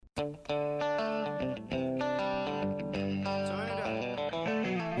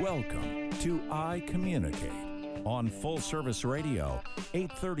Welcome to I Communicate on Full Service Radio,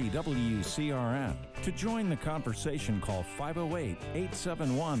 830 WCRN. To join the conversation, call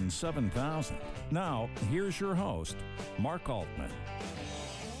 508-871-7000. Now, here's your host, Mark Altman.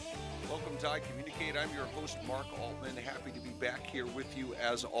 Welcome to I Communicate. I'm your host, Mark Altman. Happy to be back here with you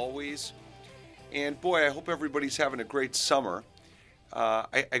as always. And boy, I hope everybody's having a great summer.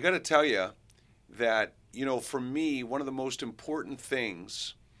 I got to tell you that, for me, one of the most important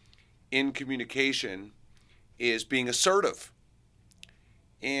things in communication is being assertive.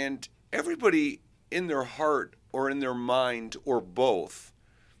 And everybody in their heart or in their mind or both,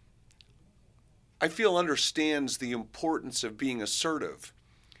 I feel understands the importance of being assertive.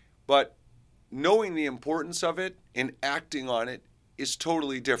 But knowing the importance of it and acting on it is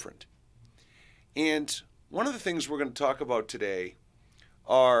totally different. And one of the things we're going to talk about today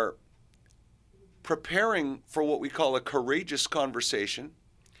are preparing for what we call a courageous conversation.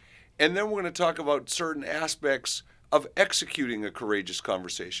 And then we're going to talk about certain aspects of executing a courageous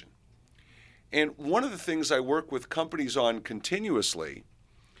conversation. And one of the things I work with companies on continuously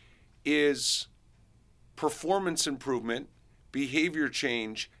is performance improvement, behavior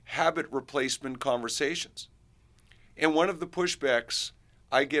change, habit replacement conversations. And one of the pushbacks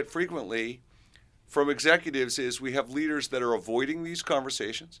I get frequently from executives is we have leaders that are avoiding these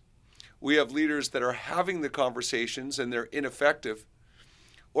conversations. We have leaders that are having the conversations and they're ineffective.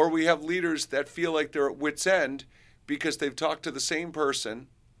 Or we have leaders that feel like they're at wit's end because they've talked to the same person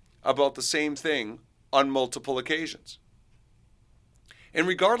about the same thing on multiple occasions. And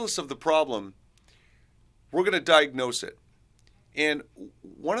regardless of the problem, we're going to diagnose it. And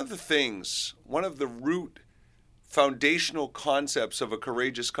one of the root foundational concepts of a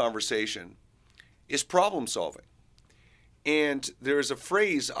courageous conversation is problem solving. And there's a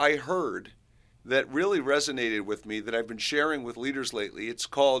phrase I heard that really resonated with me that I've been sharing with leaders lately. It's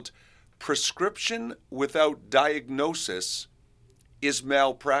called prescription without diagnosis is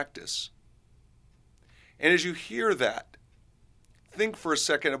malpractice. And as you hear that, think for a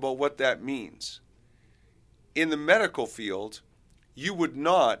second about what that means. In the medical field, you would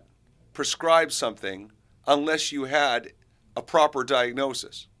not prescribe something unless you had a proper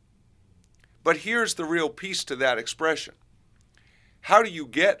diagnosis. But here's the real piece to that expression. How do you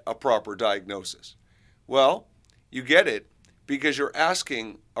get a proper diagnosis? Well, you get it because you're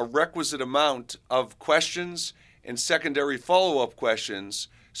asking a requisite amount of questions and secondary follow-up questions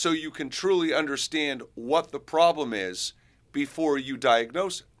so you can truly understand what the problem is before you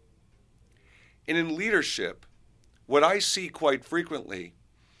diagnose it. And in leadership, what I see quite frequently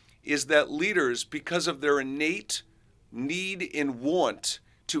is that leaders, because of their innate need and want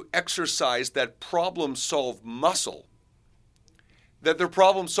to exercise that problem-solve muscle, that they're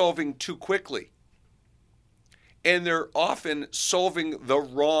problem solving too quickly. And they're often solving the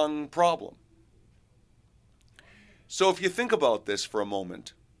wrong problem. So if you think about this for a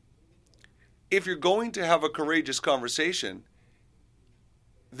moment, if you're going to have a courageous conversation,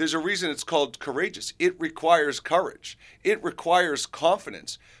 there's a reason it's called courageous. It requires courage. It requires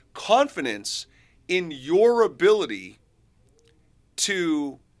confidence. Confidence in your ability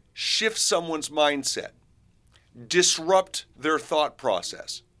to shift someone's mindset, disrupt their thought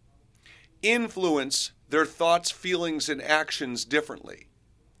process, influence their thoughts, feelings, and actions differently.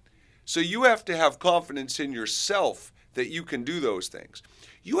 So you have to have confidence in yourself that you can do those things.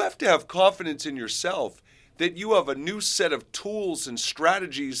 You have to have confidence in yourself that you have a new set of tools and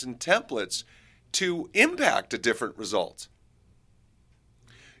strategies and templates to impact a different result.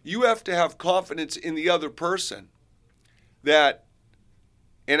 You have to have confidence in the other person that,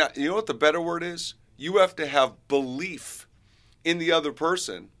 and you know what the better word is? You have to have belief in the other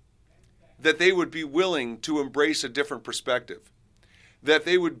person that they would be willing to embrace a different perspective, that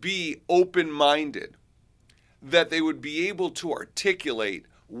they would be open-minded, that they would be able to articulate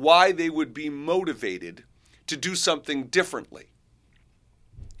why they would be motivated to do something differently.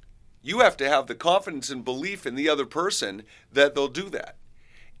 You have to have the confidence and belief in the other person that they'll do that.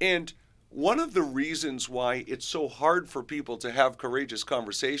 And one of the reasons why it's so hard for people to have courageous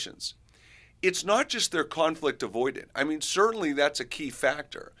conversations, it's not just their conflict avoidant. I mean, certainly that's a key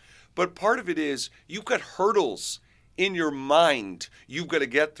factor. But part of it is you've got hurdles in your mind you've got to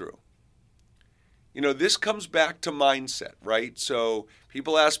get through. This comes back to mindset, right? So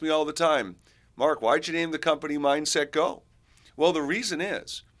people ask me all the time, Mark, why'd you name the company Mindset Go? Well, the reason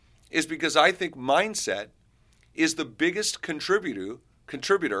is because I think mindset is the biggest contributor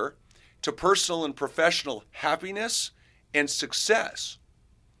to personal and professional happiness and success.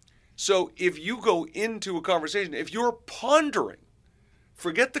 So if you go into a conversation, if you're pondering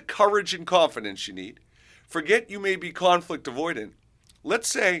Forget the courage and confidence you need. Forget you may be conflict avoidant. Let's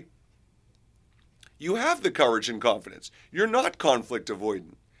say you have the courage and confidence. You're not conflict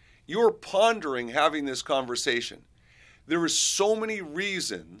avoidant. You're pondering having this conversation. There are so many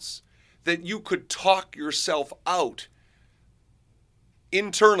reasons that you could talk yourself out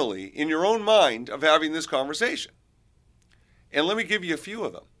internally in your own mind of having this conversation. And let me give you a few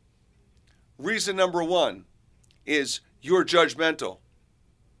of them. Reason number one is you're judgmental.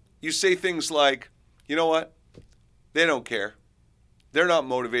 You say things like, you know what? They don't care. They're not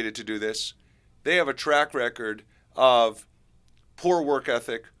motivated to do this. They have a track record of poor work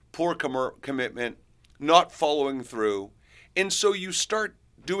ethic, poor commitment, not following through. And so you start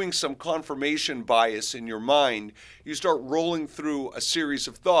doing some confirmation bias in your mind. You start rolling through a series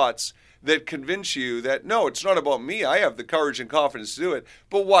of thoughts that convince you that, no, it's not about me. I have the courage and confidence to do it.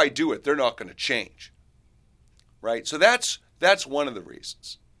 But why do it? They're not going to change. Right? So that's one of the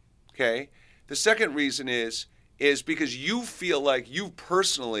reasons. Okay? The second reason is because you feel like you've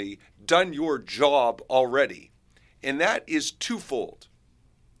personally done your job already. And that is twofold.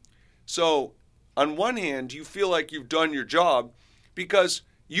 So on one hand, you feel like you've done your job because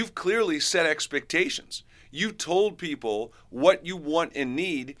you've clearly set expectations. You told people what you want and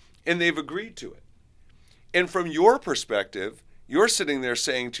need, and they've agreed to it. And from your perspective, you're sitting there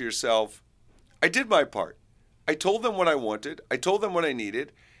saying to yourself, I did my part. I told them what I wanted. I told them what I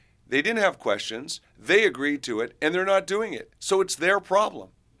needed. They didn't have questions. They agreed to it, and they're not doing it. So it's their problem.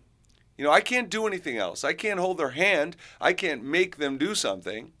 You know, I can't do anything else. I can't hold their hand. I can't make them do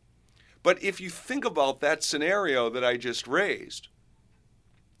something. But if you think about that scenario that I just raised,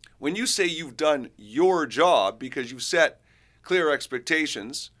 when you say you've done your job because you've set clear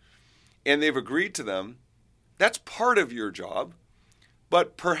expectations and they've agreed to them, that's part of your job.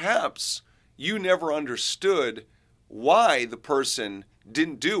 But perhaps you never understood why the person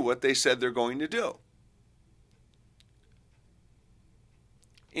didn't do what they said they're going to do.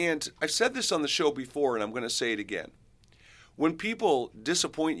 And I've said this on the show before, and I'm going to say it again. When people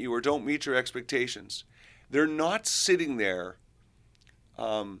disappoint you or don't meet your expectations, they're not sitting there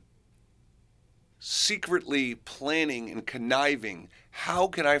secretly planning and conniving. How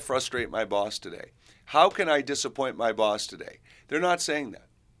can I frustrate my boss today? How can I disappoint my boss today? They're not saying that.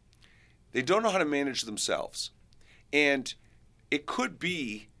 They don't know how to manage themselves. And it could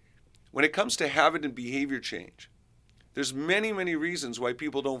be, when it comes to habit and behavior change, there's many, many reasons why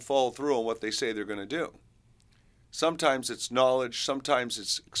people don't follow through on what they say they're going to do. Sometimes it's knowledge, sometimes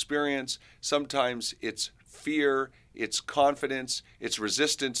it's experience, sometimes it's fear, it's confidence, it's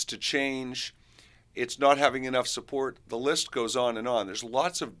resistance to change, it's not having enough support. The list goes on and on. There's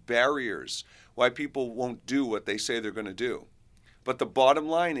lots of barriers why people won't do what they say they're going to do. But the bottom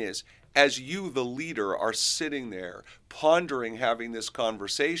line is, as you, the leader, are sitting there pondering having this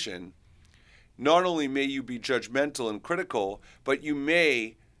conversation, not only may you be judgmental and critical, but you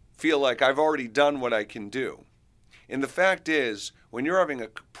may feel like I've already done what I can do. And the fact is, when you're having a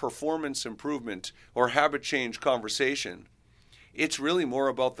performance improvement or habit change conversation, it's really more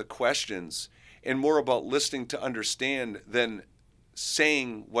about the questions and more about listening to understand than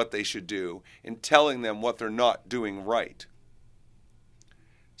saying what they should do and telling them what they're not doing right.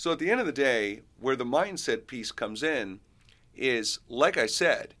 So at the end of the day, where the mindset piece comes in is, like I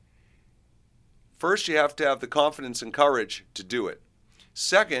said, first you have to have the confidence and courage to do it.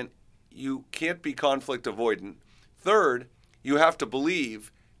 Second, you can't be conflict avoidant. Third, you have to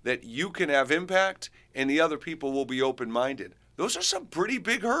believe that you can have impact and the other people will be open-minded. Those are some pretty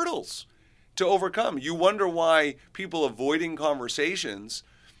big hurdles to overcome. You wonder why people avoiding conversations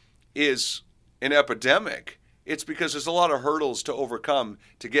is an epidemic. It's because there's a lot of hurdles to overcome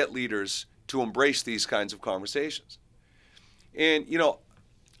to get leaders to embrace these kinds of conversations. And, you know,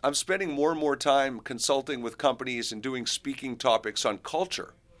 I'm spending more and more time consulting with companies and doing speaking topics on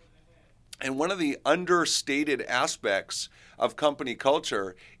culture. And one of the understated aspects of company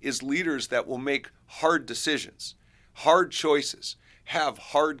culture is leaders that will make hard decisions, hard choices, have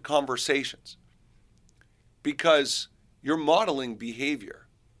hard conversations, because you're modeling behavior.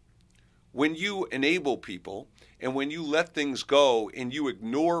 When you enable people and when you let things go and you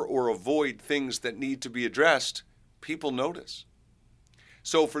ignore or avoid things that need to be addressed, people notice.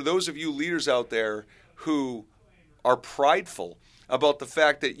 So for those of you leaders out there who are prideful about the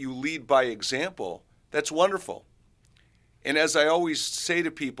fact that you lead by example, that's wonderful. And as I always say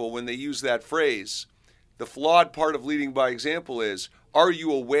to people when they use that phrase, the flawed part of leading by example is, are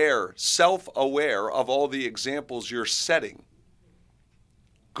you aware, self-aware of all the examples you're setting,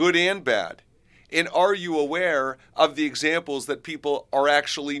 good and bad? And are you aware of the examples that people are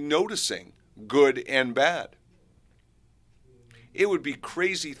actually noticing, good and bad? it would be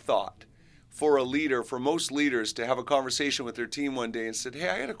crazy thought for a leader, for most leaders, to have a conversation with their team one day and said, hey,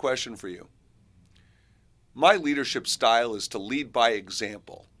 I got a question for you. My leadership style is to lead by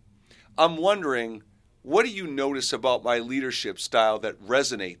example. I'm wondering, what do you notice about my leadership style that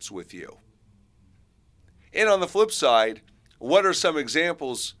resonates with you? And on the flip side, what are some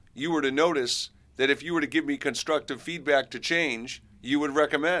examples you were to notice that if you were to give me constructive feedback to change, you would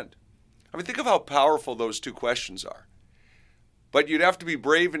recommend? I mean, think of how powerful those two questions are. But you'd have to be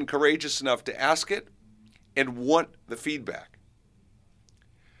brave and courageous enough to ask it and want the feedback.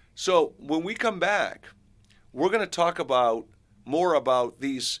 So when we come back, we're going to talk about more about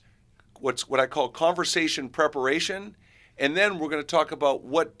these, what I call conversation preparation, and then we're going to talk about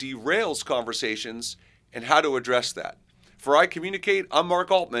what derails conversations and how to address that. For I Communicate, I'm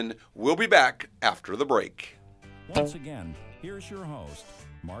Mark Altman. We'll be back after the break. Once again, here's your host,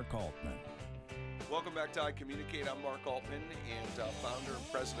 Mark Altman. Welcome back to I Communicate. I'm Mark Altman, and founder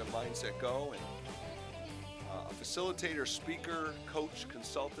and president of Mindset Go, and a facilitator, speaker, coach,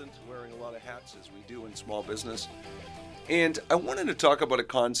 consultant, wearing a lot of hats as we do in small business. And I wanted to talk about a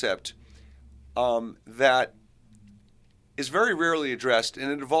concept that is very rarely addressed, and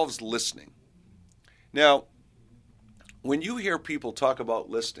it involves listening. Now, when you hear people talk about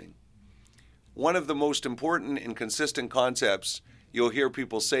listening, one of the most important and consistent concepts you'll hear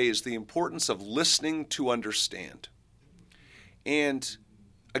people say is the importance of listening to understand. And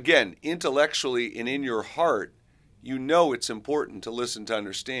again, intellectually and in your heart, you know it's important to listen to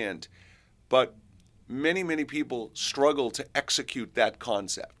understand, but many, many people struggle to execute that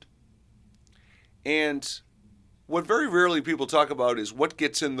concept. And what very rarely people talk about is what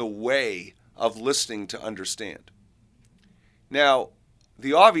gets in the way of listening to understand. Now,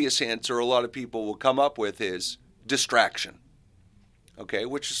 the obvious answer a lot of people will come up with is distraction. Okay,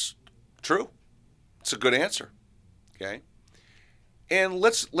 which is true. It's a good answer. Okay, and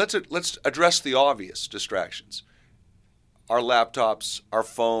let's address the obvious distractions: our laptops, our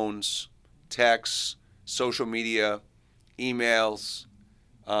phones, texts, social media, emails.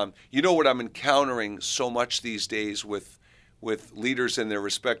 You know what I'm encountering so much these days with leaders in their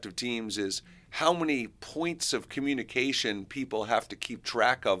respective teams is how many points of communication people have to keep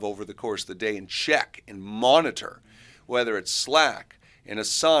track of over the course of the day and check and monitor, whether it's Slack and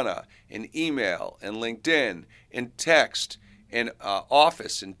Asana and email and LinkedIn and text and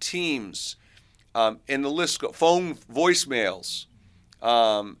Office and Teams and the list phone voicemails.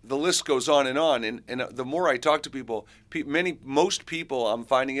 The list goes on. And the more I talk to people, most people I'm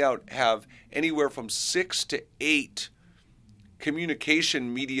finding out have anywhere from 6 to 8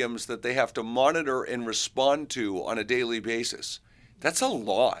 communication mediums that they have to monitor and respond to on a daily basis. That's a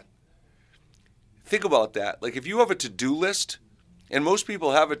lot. Think about that. Like if you have a to-do list, and most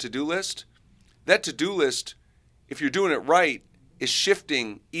people have a to-do list, that to-do list, if you're doing it right, is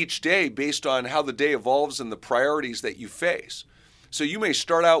shifting each day based on how the day evolves and the priorities that you face. So you may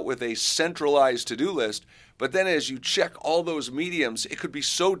start out with a centralized to-do list, but then as you check all those mediums, it could be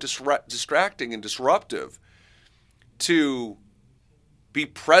so distracting and disruptive to be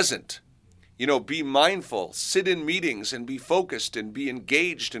present, be mindful, sit in meetings and be focused and be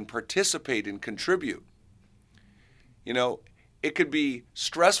engaged and participate and contribute. It could be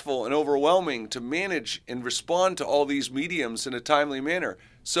stressful and overwhelming to manage and respond to all these mediums in a timely manner.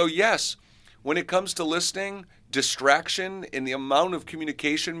 So yes, when it comes to listening, distraction and the amount of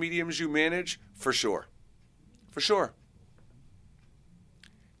communication mediums you manage, for sure. For sure.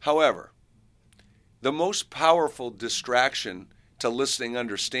 However, the most powerful distraction to listening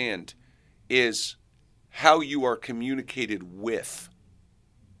understand is how you are communicated with.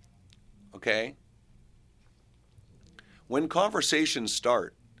 Okay? When conversations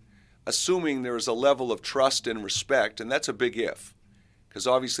start, assuming there is a level of trust and respect, and that's a big if, because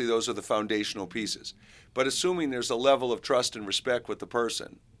obviously those are the foundational pieces, but assuming there's a level of trust and respect with the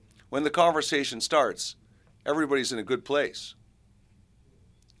person, when the conversation starts, everybody's in a good place.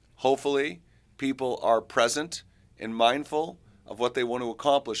 Hopefully, people are present and mindful of what they want to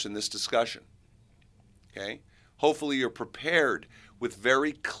accomplish in this discussion. Okay? Hopefully, you're prepared with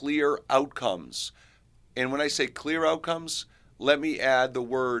very clear outcomes. And when I say clear outcomes, let me add the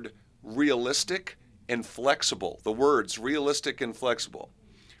word realistic and flexible. The words realistic and flexible.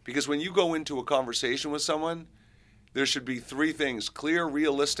 Because when you go into a conversation with someone, there should be 3 things: clear,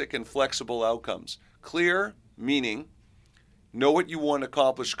 realistic, and flexible outcomes. Clear, meaning know what you want to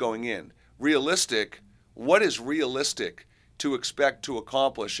accomplish going in. Realistic, what is realistic to expect to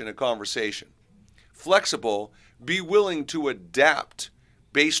accomplish in a conversation? Flexible, be willing to adapt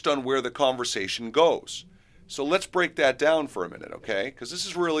based on where the conversation goes. So let's break that down for a minute, okay? Because this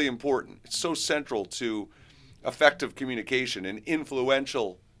is really important. It's so central to effective communication and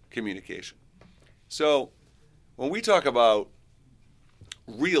influential communication. So when we talk about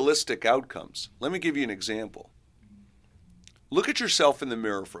realistic outcomes, let me give you an example. Look at yourself in the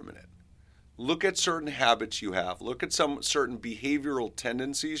mirror for a minute. Look at certain habits you have. Look at some certain behavioral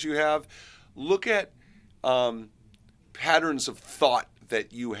tendencies you have. Look at patterns of thought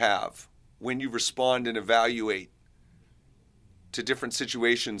that you have when you respond and evaluate to different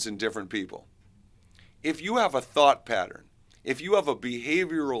situations and different people. If you have a thought pattern, if you have a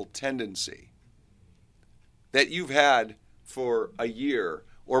behavioral tendency that you've had for a year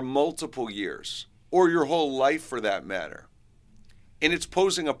or multiple years, or your whole life for that matter, and it's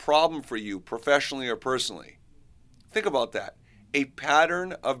posing a problem for you professionally or personally, think about that. A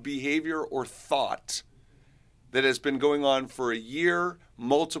pattern of behavior or thought that has been going on for a year,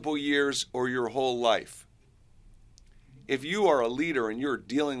 multiple years, or your whole life. If you are a leader and you're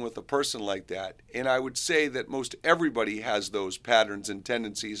dealing with a person like that, and I would say that most everybody has those patterns and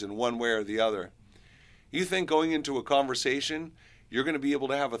tendencies in one way or the other, you think going into a conversation, you're going to be able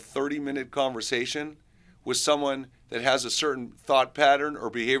to have a 30-minute conversation with someone that has a certain thought pattern or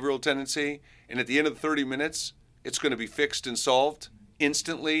behavioral tendency, and at the end of the 30 minutes, it's going to be fixed and solved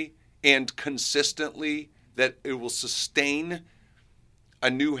instantly and consistently, that it will sustain a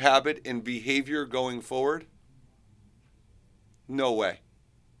new habit and behavior going forward? No way.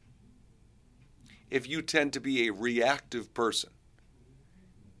 If you tend to be a reactive person,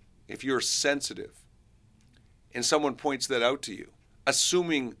 if you're sensitive, and someone points that out to you,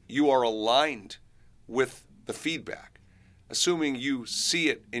 assuming you are aligned with the feedback, assuming you see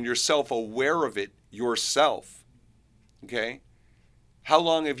it and you're self-aware of it yourself, okay? How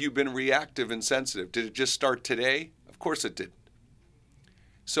long have you been reactive and sensitive? Did it just start today? Of course it didn't.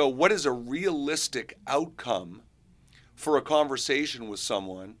 So what is a realistic outcome for a conversation with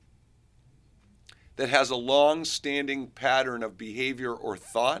someone that has a long-standing pattern of behavior or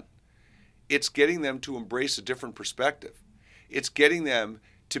thought? It's getting them to embrace a different perspective. It's getting them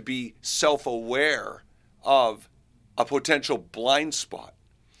to be self-aware of a potential blind spot.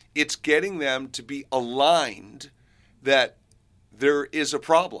 It's getting them to be aligned that there is a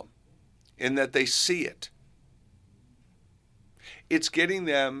problem and that they see it. It's getting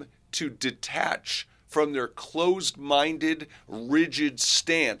them to detach from their closed-minded, rigid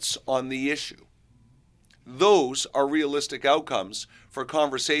stance on the issue. Those are realistic outcomes for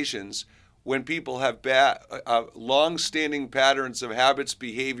conversations when people have long-standing patterns of habits,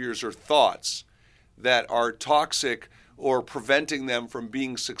 behaviors, or thoughts that are toxic or preventing them from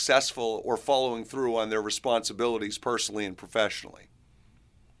being successful or following through on their responsibilities personally and professionally.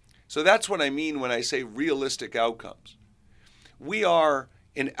 So that's what I mean when I say realistic outcomes. We are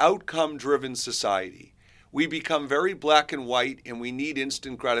an outcome-driven society. We become very black and white, and we need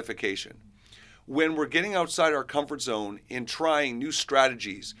instant gratification. When we're getting outside our comfort zone and trying new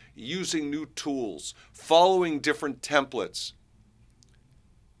strategies, using new tools, following different templates,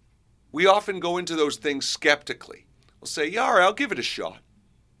 we often go into those things skeptically. We'll say, yeah, all right, I'll give it a shot.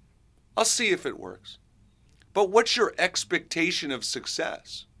 I'll see if it works. But what's your expectation of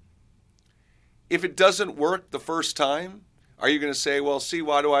success? If it doesn't work the first time, are you going to say, well, see,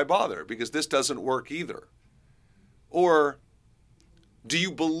 why do I bother? Because this doesn't work either. Or do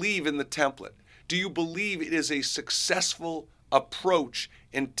you believe in the template? Do you believe it is a successful approach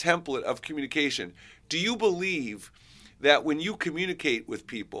and template of communication? Do you believe that when you communicate with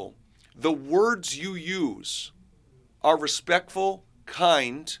people, the words you use are respectful,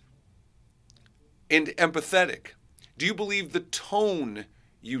 kind, and empathetic? Do you believe the tone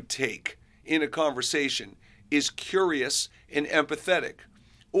you take in a conversation is curious and empathetic?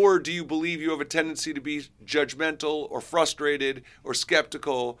 Or do you believe you have a tendency to be judgmental or frustrated or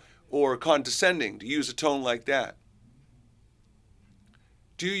skeptical or condescending, to use a tone like that?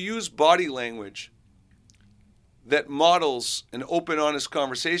 Do you use body language that models an open, honest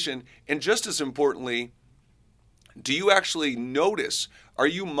conversation? And just as importantly, do you actually notice, are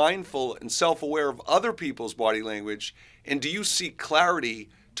you mindful and self-aware of other people's body language? And do you see clarity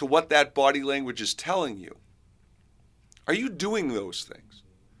to what that body language is telling you? Are you doing those things?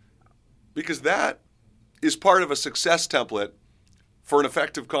 Because that is part of a success template for an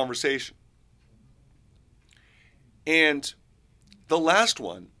effective conversation. And the last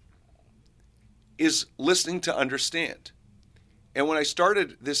one is listening to understand. And when I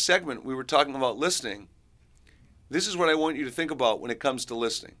started this segment, we were talking about listening. This is what I want you to think about when it comes to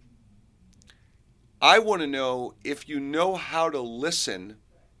listening. I want to know if you know how to listen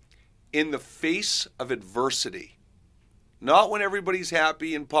in the face of adversity. Not when everybody's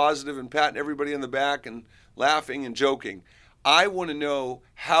happy and positive and patting everybody on the back and laughing and joking. I want to know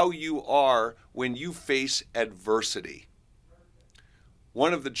how you are when you face adversity.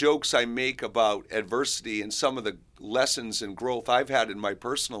 One of the jokes I make about adversity and some of the lessons and growth I've had in my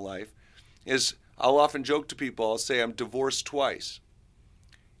personal life is I'll often joke to people, I'll say I'm divorced twice.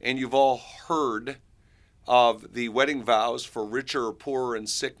 And you've all heard of the wedding vows for richer or poorer in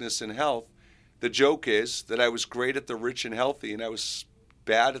sickness and health. The joke is that I was great at the rich and healthy and I was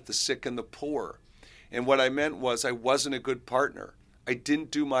bad at the sick and the poor. And what I meant was I wasn't a good partner. I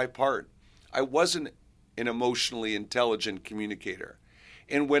didn't do my part. I wasn't an emotionally intelligent communicator.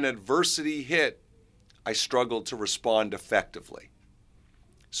 And when adversity hit, I struggled to respond effectively.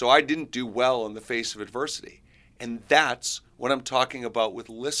 So I didn't do well in the face of adversity. And that's what I'm talking about with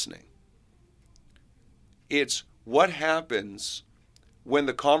listening. It's what happens when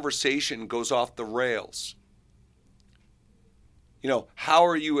the conversation goes off the rails. How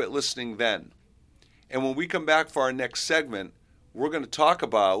are you at listening then? And when we come back for our next segment, we're going to talk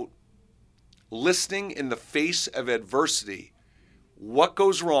about listening in the face of adversity, what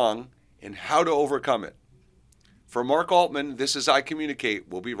goes wrong, and how to overcome it. For Mark Altman, this is I Communicate.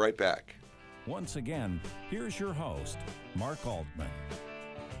 We'll be right back. Once again, here's your host, Mark Altman.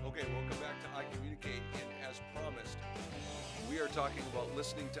 Okay, welcome back to I Communicate. And as promised, we are talking about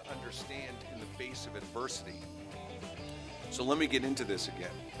listening to understand in the face of adversity. So let me get into this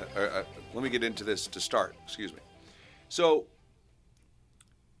again. Let me get into this to start. Excuse me. So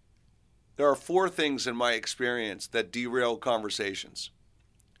there are 4 things in my experience that derail conversations.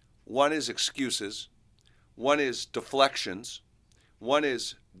 One is excuses. One is deflections. One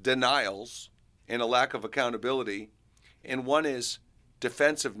is denials and a lack of accountability. And one is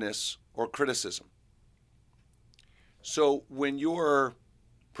defensiveness or criticism. So when you're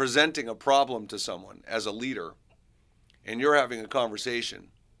presenting a problem to someone as a leader and you're having a conversation,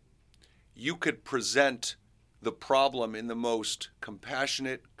 you could present the problem in the most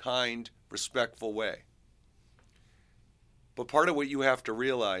compassionate, kind, respectful way. But part of what you have to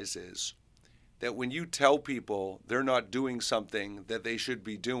realize is that when you tell people they're not doing something that they should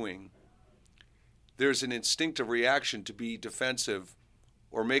be doing, there's an instinctive reaction to be defensive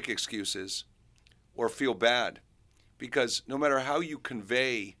or make excuses or feel bad. Because no matter how you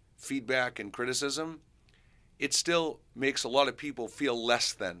convey feedback and criticism, it still makes a lot of people feel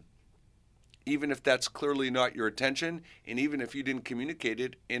less than, even if that's clearly not your intention, and even if you didn't communicate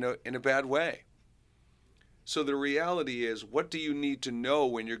it in a bad way. So the reality is, what do you need to know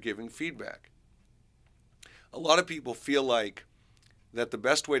when you're giving feedback? A lot of people feel like that the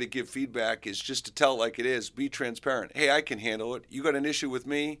best way to give feedback is just to tell it like it is, be transparent. Hey, I can handle it. You got an issue with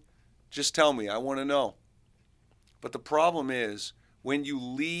me? Just tell me. I want to know. But the problem is, when you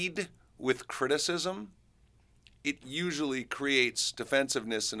lead with criticism, it usually creates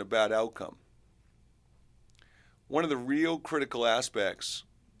defensiveness and a bad outcome. One of the real critical aspects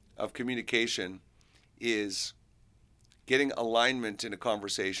of communication is getting alignment in a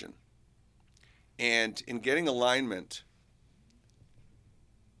conversation. And in getting alignment,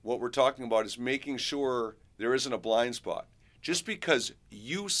 what we're talking about is making sure there isn't a blind spot. Just because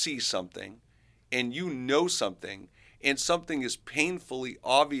you see something and you know something and something is painfully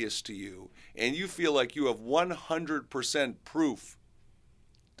obvious to you and you feel like you have 100% proof,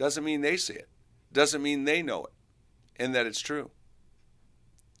 doesn't mean they see it. Doesn't mean they know it and that it's true.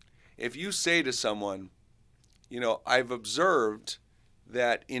 If you say to someone, I've observed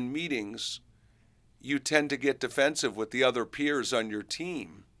that in meetings you tend to get defensive with the other peers on your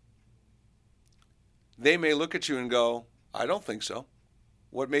team, they may look at you and go, I don't think so.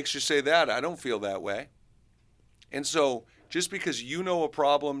 What makes you say that? I don't feel that way. And so just because you know a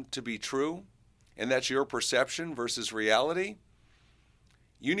problem to be true, and that's your perception versus reality,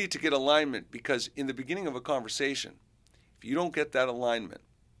 you need to get alignment, because in the beginning of a conversation, if you don't get that alignment,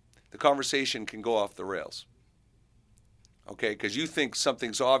 the conversation can go off the rails. Okay, because you think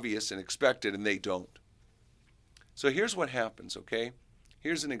something's obvious and expected and they don't. So here's what happens, okay?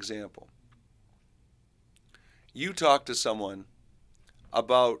 Here's an example. You talk to someone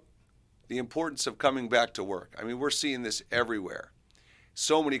about the importance of coming back to work. I mean, we're seeing this everywhere.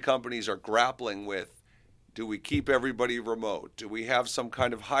 So many companies are grappling with, do we keep everybody remote? Do we have some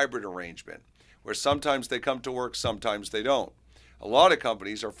kind of hybrid arrangement where sometimes they come to work, sometimes they don't? A lot of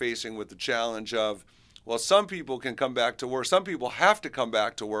companies are facing with the challenge of, well, some people can come back to work. Some people have to come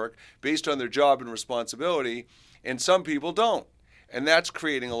back to work based on their job and responsibility, and some people don't. And that's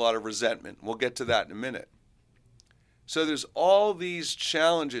creating a lot of resentment. We'll get to that in a minute. So there's all these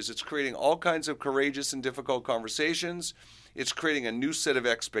challenges. It's creating all kinds of courageous and difficult conversations. It's creating a new set of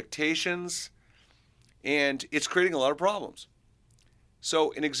expectations, and it's creating a lot of problems.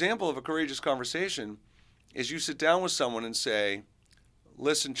 So an example of a courageous conversation is you sit down with someone and say,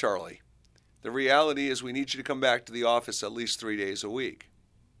 listen, Charlie, the reality is we need you to come back to the office at least 3 days a week.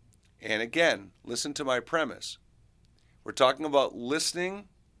 And again, listen to my premise. We're talking about listening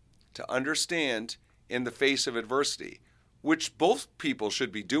to understand in the face of adversity, which both people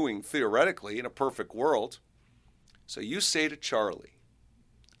should be doing theoretically in a perfect world. So you say to Charlie,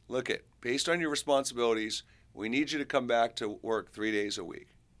 look it, based on your responsibilities, we need you to come back to work 3 days a week.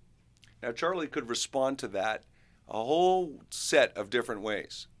 Now, Charlie could respond to that a whole set of different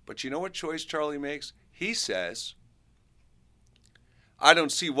ways. But you know what choice Charlie makes? He says, I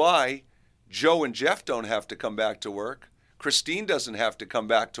don't see why Joe and Jeff don't have to come back to work. Christine doesn't have to come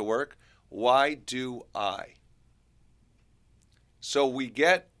back to work. Why do I? So we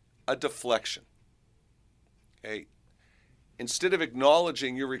get a deflection. Okay? Instead of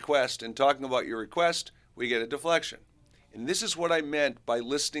acknowledging your request and talking about your request, we get a deflection. And this is what I meant by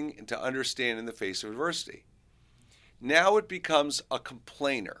listening and to understand in the face of adversity. Now it becomes a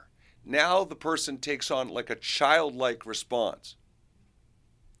complainer. Now the person takes on like a childlike response.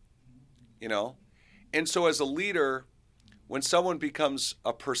 You know? And so as a leader, when someone becomes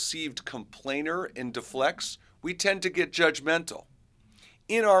a perceived complainer and deflects, we tend to get judgmental.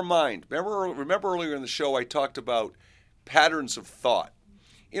 In our mind, remember earlier in the show I talked about patterns of thought.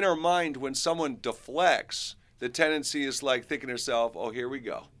 In our mind, when someone deflects, the tendency is like thinking to yourself, oh, here we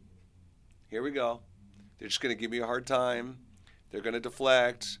go. Here we go. They're just going to give me a hard time. They're going to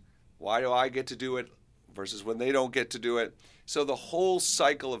deflect. Why do I get to do it versus when they don't get to do it? So the whole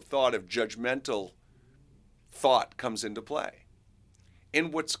cycle of thought, of judgmental thought, comes into play.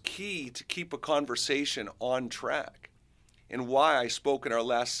 And what's key to keep a conversation on track, and why I spoke in our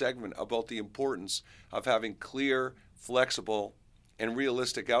last segment about the importance of having clear, flexible, and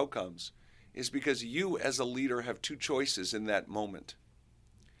realistic outcomes, is because you as a leader have two choices in that moment.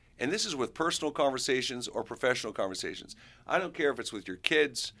 And this is with personal conversations or professional conversations. I don't care if it's with your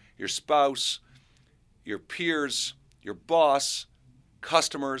kids, your spouse, your peers, your boss,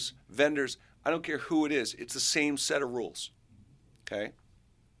 customers, vendors. I don't care who it is. It's the same set of rules. Okay?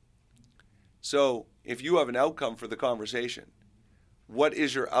 So if you have an outcome for the conversation, what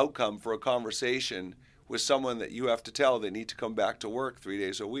is your outcome for a conversation with someone that you have to tell they need to come back to work 3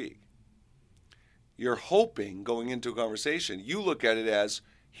 days a week? You're hoping going into a conversation, you look at it as,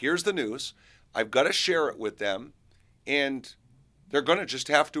 here's the news, I've got to share it with them, and they're going to just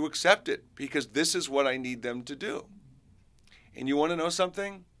have to accept it because this is what I need them to do. And you want to know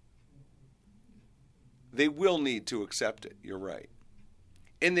something? They will need to accept it, you're right.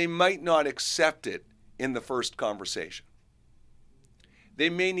 And they might not accept it in the first conversation. They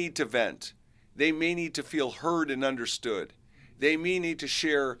may need to vent. They may need to feel heard and understood. They may need to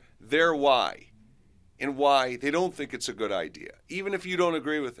share their why and why they don't think it's a good idea, even if you don't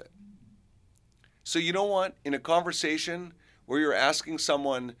agree with it. So you know what? In a conversation where you're asking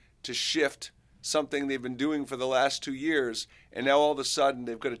someone to shift something they've been doing for the last 2 years, and now all of a sudden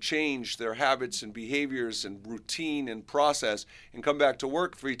they've got to change their habits and behaviors and routine and process and come back to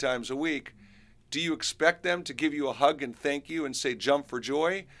work 3 times a week, do you expect them to give you a hug and thank you and say jump for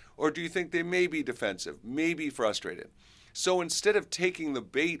joy? Or do you think they may be defensive, may be frustrated? So instead of taking the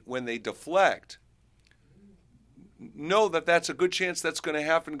bait when they deflect, know that that's a good chance that's going to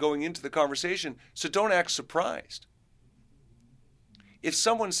happen going into the conversation, so don't act surprised. If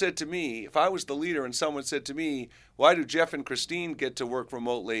someone said to me, if I was the leader and someone said to me, why do Jeff and Christine get to work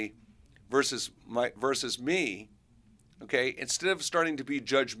remotely versus me, okay, instead of starting to be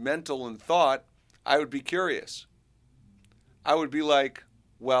judgmental in thought, I would be curious. I would be like,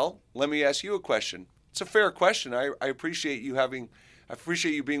 well, let me ask you a question. It's a fair question. I appreciate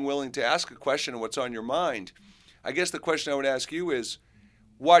you being willing to ask a question of what's on your mind. I guess the question I would ask you is,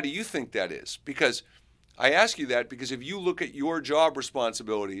 why do you think that is? Because I ask you that because if you look at your job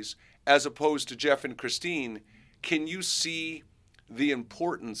responsibilities as opposed to Jeff and Christine, can you see the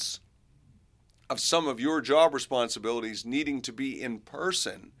importance of some of your job responsibilities needing to be in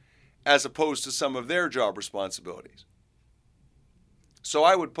person as opposed to some of their job responsibilities? So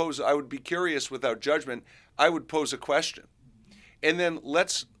I would be curious without judgment. I would pose a question. And then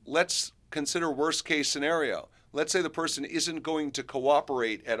let's consider worst case scenario. Let's say the person isn't going to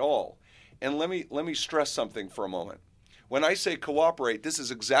cooperate at all. And let me stress something for a moment. When I say cooperate, this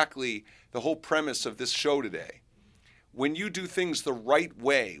is exactly the whole premise of this show today. When you do things the right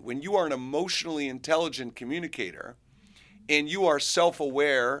way, when you are an emotionally intelligent communicator, and you are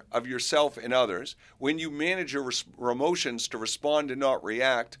self-aware of yourself and others, when you manage your emotions to respond and not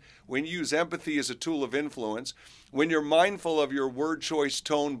react, when you use empathy as a tool of influence, when you're mindful of your word choice,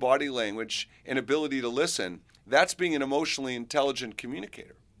 tone, body language, and ability to listen, that's being an emotionally intelligent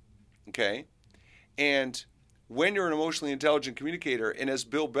communicator, okay? And when you're an emotionally intelligent communicator, and as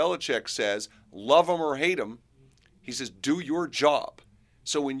Bill Belichick says, love them or hate them, he says, do your job.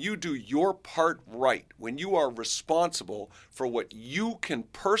 So when you do your part right, when you are responsible for what you can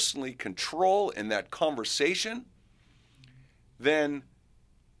personally control in that conversation, then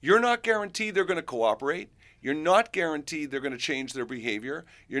you're not guaranteed they're going to cooperate. You're not guaranteed they're going to change their behavior.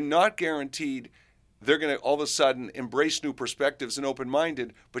 You're not guaranteed they're going to all of a sudden embrace new perspectives and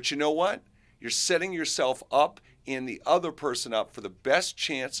open-minded. But you know what? You're setting yourself up and the other person up for the best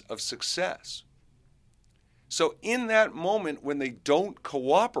chance of success. So in that moment when they don't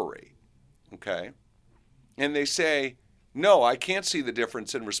cooperate, okay, and they say, no, I can't see the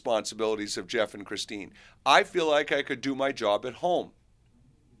difference in responsibilities of Jeff and Christine. I feel like I could do my job at home.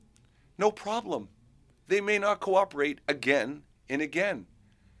 No problem. They may not cooperate again and again.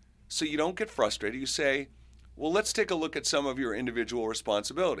 So you don't get frustrated. You say, well, let's take a look at some of your individual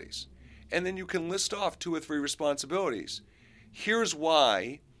responsibilities. And then you can list off 2 or 3 responsibilities. Here's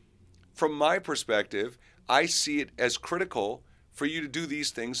why, from my perspective, I see it as critical for you to do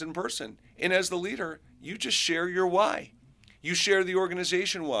these things in person. And as the leader, you just share your why. You share the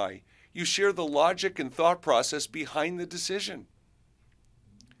organization why. You share the logic and thought process behind the decision.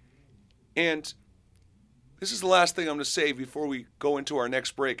 And this is the last thing I'm going to say before we go into our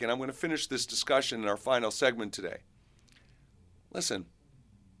next break, and I'm going to finish this discussion in our final segment today. Listen,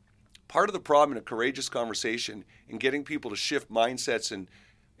 part of the problem in a courageous conversation and getting people to shift mindsets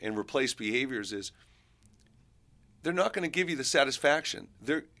and replace behaviors is they're not going to give you the satisfaction.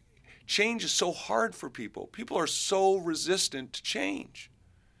 Change is so hard for people. People are so resistant to change.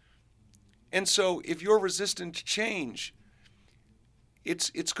 And so if you're resistant to change,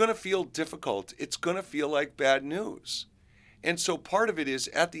 it's going to feel difficult. It's going to feel like bad news. And so part of it is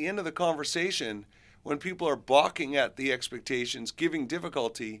at the end of the conversation, when people are balking at the expectations, giving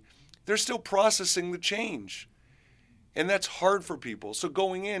difficulty, they're still processing the change. And that's hard for people. So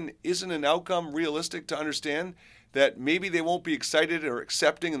going in, isn't an outcome realistic to understand that maybe they won't be excited or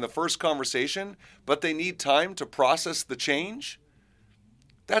accepting in the first conversation, but they need time to process the change?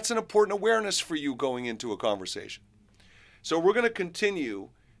 That's an important awareness for you going into a conversation. So we're going to continue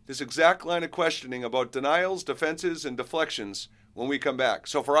this exact line of questioning about denials, defenses, and deflections when we come back.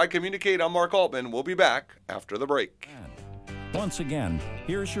 So for I Communicate, I'm Mark Altman. We'll be back after the break. Once again,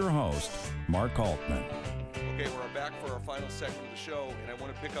 here's your host, Mark Altman. Okay, we're back for our final segment of the show, and I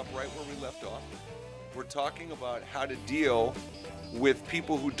want to pick up right where we left off. We're talking about how to deal with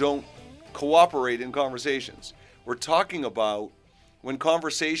people who don't cooperate in conversations. We're talking about when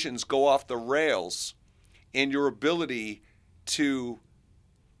conversations go off the rails and your ability to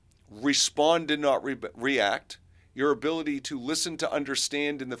respond and not react, your ability to listen to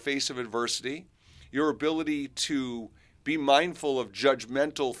understand in the face of adversity, your ability to be mindful of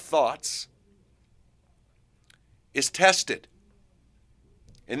judgmental thoughts is tested.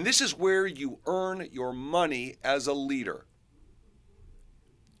 And this is where you earn your money as a leader.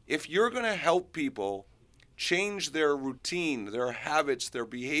 If you're going to help people change their routine, their habits, their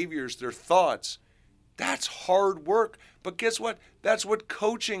behaviors, their thoughts, that's hard work. But guess what? That's what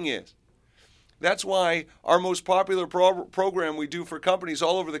coaching is. That's why our most popular program we do for companies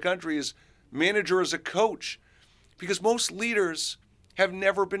all over the country is Manager as a Coach. Because most leaders have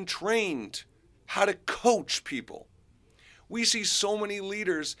never been trained how to coach people. We see so many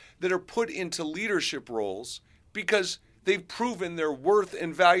leaders that are put into leadership roles because they've proven their worth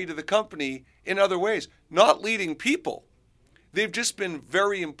and value to the company in other ways, not leading people. They've just been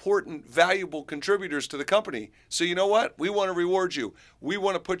very important, valuable contributors to the company. So you know what? We want to reward you. We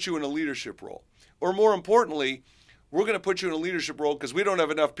want to put you in a leadership role. Or more importantly, we're going to put you in a leadership role because we don't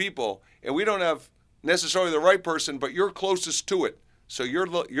have enough people and we don't have necessarily the right person, but you're closest to it. So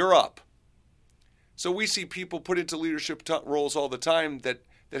you're up. So we see people put into leadership roles all the time that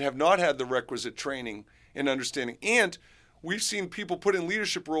have not had the requisite training and understanding. And we've seen people put in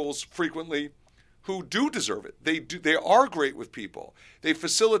leadership roles frequently who do deserve it. They are great with people. They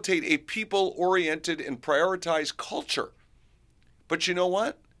facilitate a people-oriented and prioritized culture. But you know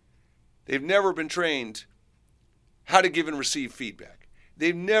what? They've never been trained how to give and receive feedback.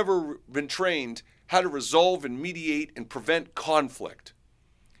 They've never been trained how to resolve and mediate and prevent conflict.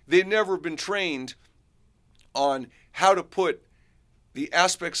 They've never been trained on how to put the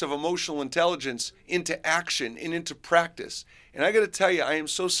aspects of emotional intelligence into action and into practice. And I got to tell you, I am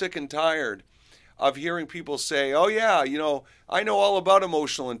so sick and tired of hearing people say, oh yeah, I know all about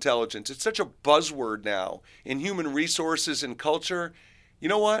emotional intelligence. It's such a buzzword now in human resources and culture. You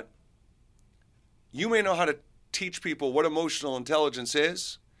know what? You may know how to teach people what emotional intelligence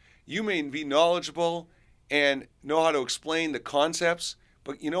is. You may be knowledgeable and know how to explain the concepts,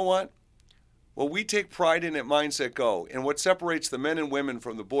 but you know what? What we take pride in at Mindset Go, and what separates the men and women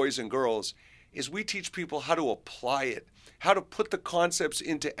from the boys and girls, is we teach people how to apply it, how to put the concepts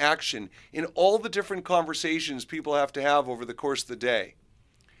into action in all the different conversations people have to have over the course of the day.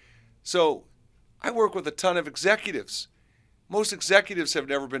 So I work with a ton of executives. Most executives have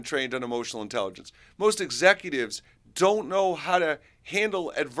never been trained on emotional intelligence. Most executives don't know how to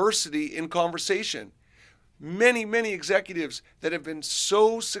handle adversity in conversation. Many, many executives that have been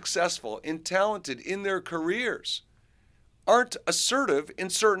so successful and talented in their careers aren't assertive in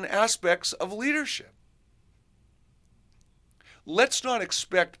certain aspects of leadership. Let's not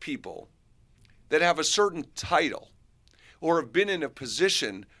expect people that have a certain title or have been in a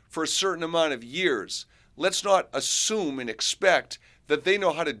position for a certain amount of years. Let's not assume and expect that they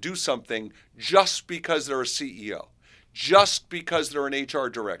know how to do something just because they're a CEO, just because they're an HR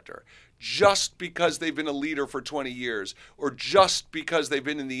director, just because they've been a leader for 20 years, or just because they've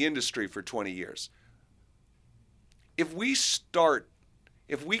been in the industry for 20 years. If we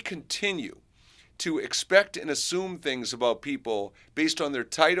continue to expect and assume things about people based on their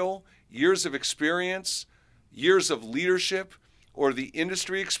title, years of experience, years of leadership, or the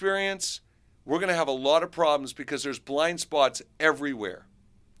industry experience, we're going to have a lot of problems because there's blind spots everywhere.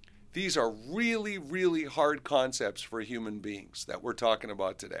 These are really, really hard concepts for human beings that we're talking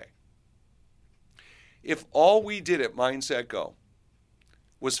about today. If all we did at Mindset Go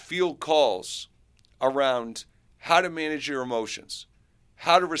was field calls around how to manage your emotions,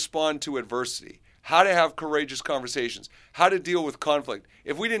 how to respond to adversity, how to have courageous conversations, how to deal with conflict,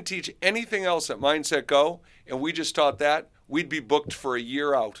 if we didn't teach anything else at Mindset Go and we just taught that, we'd be booked for a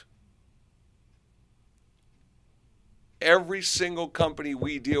year out. Every single company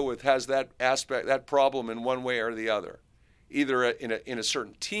we deal with has that aspect, that problem in one way or the other. Either in a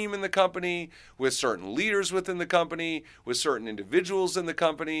certain team in the company, with certain leaders within the company, with certain individuals in the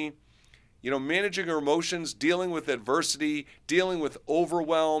company. Managing our emotions, dealing with adversity, dealing with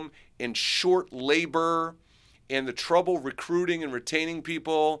overwhelm and short labor, and the trouble recruiting and retaining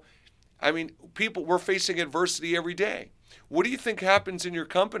people. We're facing adversity every day. What do you think happens in your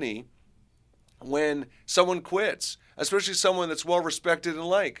company when someone quits, especially someone that's well respected and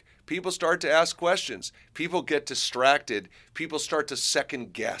liked? People start to ask questions. People get distracted. People start to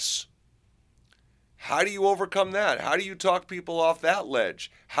second guess. How do you overcome that? How do you talk people off that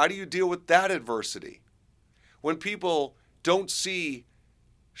ledge? How do you deal with that adversity? When people don't see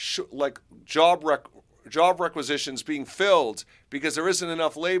job requisitions being filled because there isn't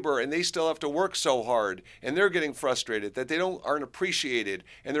enough labor and they still have to work so hard and they're getting frustrated that they aren't appreciated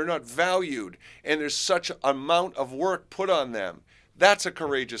and they're not valued and there's such an amount of work put on them, that's a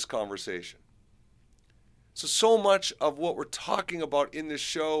courageous conversation. So much of what we're talking about in this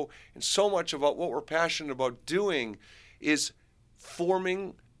show and so much about what we're passionate about doing is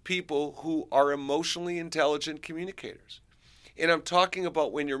forming people who are emotionally intelligent communicators. And I'm talking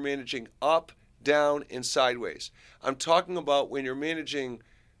about when you're managing up, down, and sideways. I'm talking about when you're managing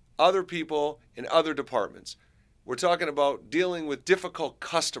other people in other departments. We're talking about dealing with difficult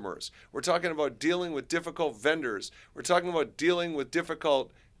customers. We're talking about dealing with difficult vendors. We're talking about dealing with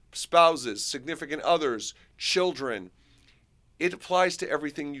difficult spouses, significant others, children. It applies to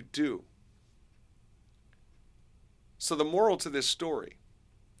everything you do. So the moral to this story,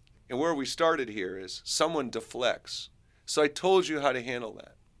 and where we started here, is someone deflects. So I told you how to handle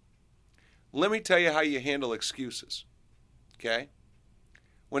that. Let me tell you how you handle excuses, okay?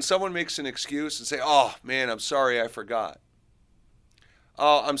 When someone makes an excuse and say, oh, man, I'm sorry, I forgot.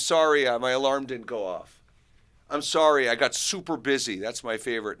 Oh, I'm sorry, my alarm didn't go off. I'm sorry, I got super busy. That's my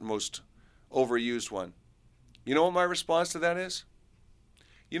favorite and most overused one. You know what my response to that is?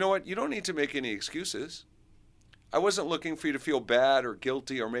 You know what? You don't need to make any excuses. I wasn't looking for you to feel bad or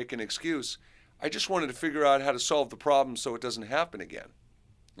guilty or make an excuse. I just wanted to figure out how to solve the problem so it doesn't happen again.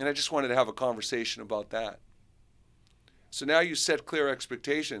 And I just wanted to have a conversation about that. So now you set clear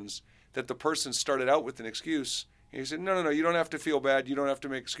expectations that the person started out with an excuse. And you said, no, you don't have to feel bad. You don't have to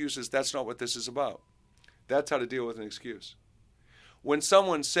make excuses. That's not what this is about. That's how to deal with an excuse. When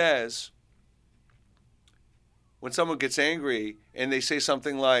someone gets angry and they say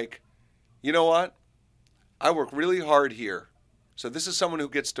something like, you know what? I work really hard here. So this is someone who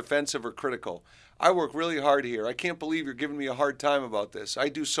gets defensive or critical. I work really hard here. I can't believe you're giving me a hard time about this. I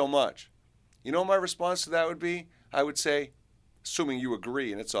do so much. You know what my response to that would be? I would say, assuming you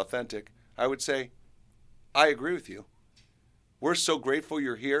agree and it's authentic, I would say, I agree with you. We're so grateful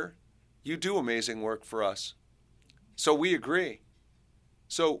you're here. You do amazing work for us. So we agree.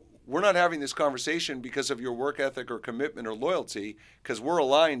 So we're not having this conversation because of your work ethic or commitment or loyalty, because we're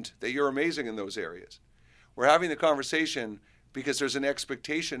aligned that you're amazing in those areas. We're having the conversation because there's an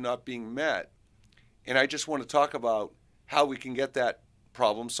expectation not being met And I just want to talk about how we can get that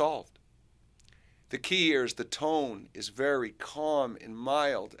problem solved. The key here is the tone is very calm and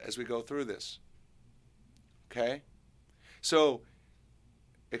mild as we go through this. Okay? So,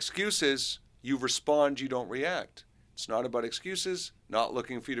 excuses, you respond, you don't react. It's not about excuses, not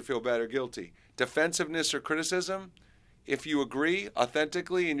looking for you to feel bad or guilty. Defensiveness or criticism, if you agree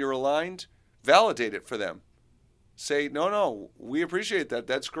authentically and you're aligned, validate it for them. Say, no, we appreciate that.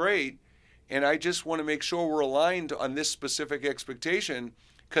 That's great. And I just want to make sure we're aligned on this specific expectation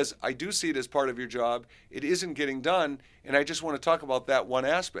because I do see it as part of your job. It isn't getting done, and I just want to talk about that one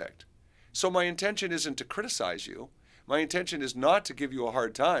aspect. So my intention isn't to criticize you. My intention is not to give you a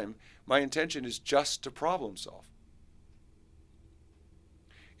hard time. My intention is just to problem solve.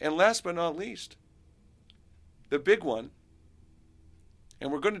 And last but not least, the big one,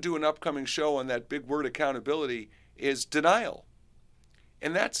 and we're going to do an upcoming show on that big word accountability, is denial.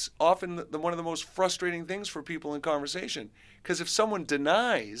 And that's often one of the most frustrating things for people in conversation. Because if someone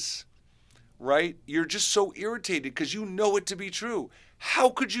denies, right, you're just so irritated because you know it to be true. How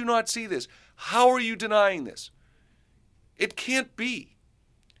could you not see this? How are you denying this? It can't be.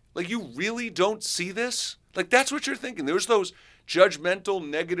 Like, you really don't see this? Like, that's what you're thinking. There's those judgmental,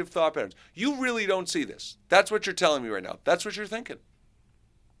 negative thought patterns. You really don't see this. That's what you're telling me right now. That's what you're thinking.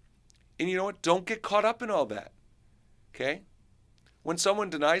 And you know what? Don't get caught up in all that. Okay? When someone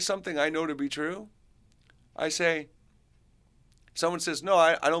denies something I know to be true, I say, someone says, no,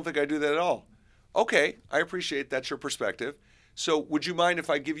 I don't think I do that at all. Okay, I appreciate that's your perspective. So would you mind if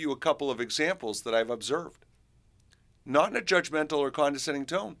I give you a couple of examples that I've observed? Not in a judgmental or condescending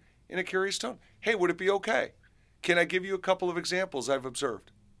tone, in a curious tone. Hey, would it be okay? Can I give you a couple of examples I've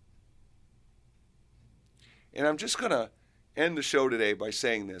observed? And I'm just going to end the show today by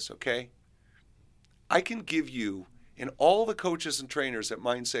saying this, okay? I can give you, and all the coaches and trainers at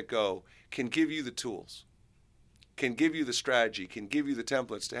Mindset Go can give you the tools, can give you the strategy, can give you the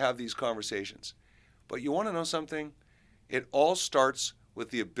templates to have these conversations. But you want to know something? It all starts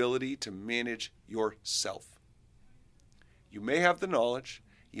with the ability to manage yourself. You may have the knowledge,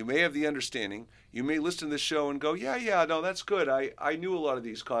 you may have the understanding, you may listen to this show and go, yeah, no, that's good. I knew a lot of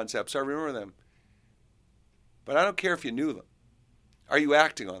these concepts. I remember them. But I don't care if you knew them. Are you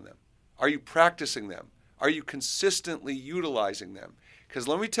acting on them? Are you practicing them? Are you consistently utilizing them? Because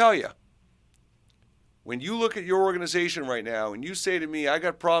let me tell you, when you look at your organization right now and you say to me, I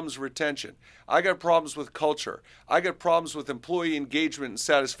got problems with retention, I got problems with culture, I got problems with employee engagement and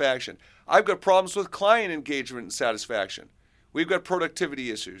satisfaction, I've got problems with client engagement and satisfaction, we've got productivity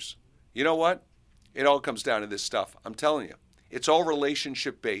issues. You know what? It all comes down to this stuff. I'm telling you, it's all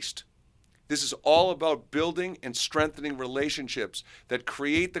relationship based. This is all about building and strengthening relationships that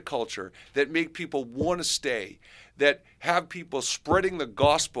create the culture, that make people want to stay, that have people spreading the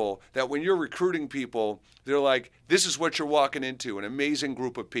gospel, that when you're recruiting people, they're like, this is what you're walking into, an amazing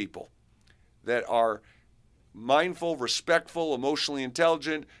group of people that are mindful, respectful, emotionally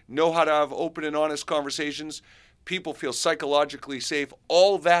intelligent, know how to have open and honest conversations. People feel psychologically safe,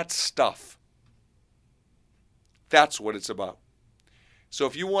 all that stuff. That's what it's about. So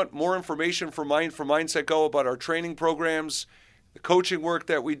if you want more information from Mindset Go about our training programs, the coaching work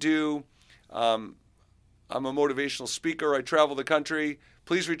that we do, I'm a motivational speaker. I travel the country.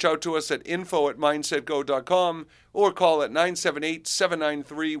 Please reach out to us at info@mindsetgo.com or call at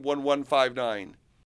 978-793-1159.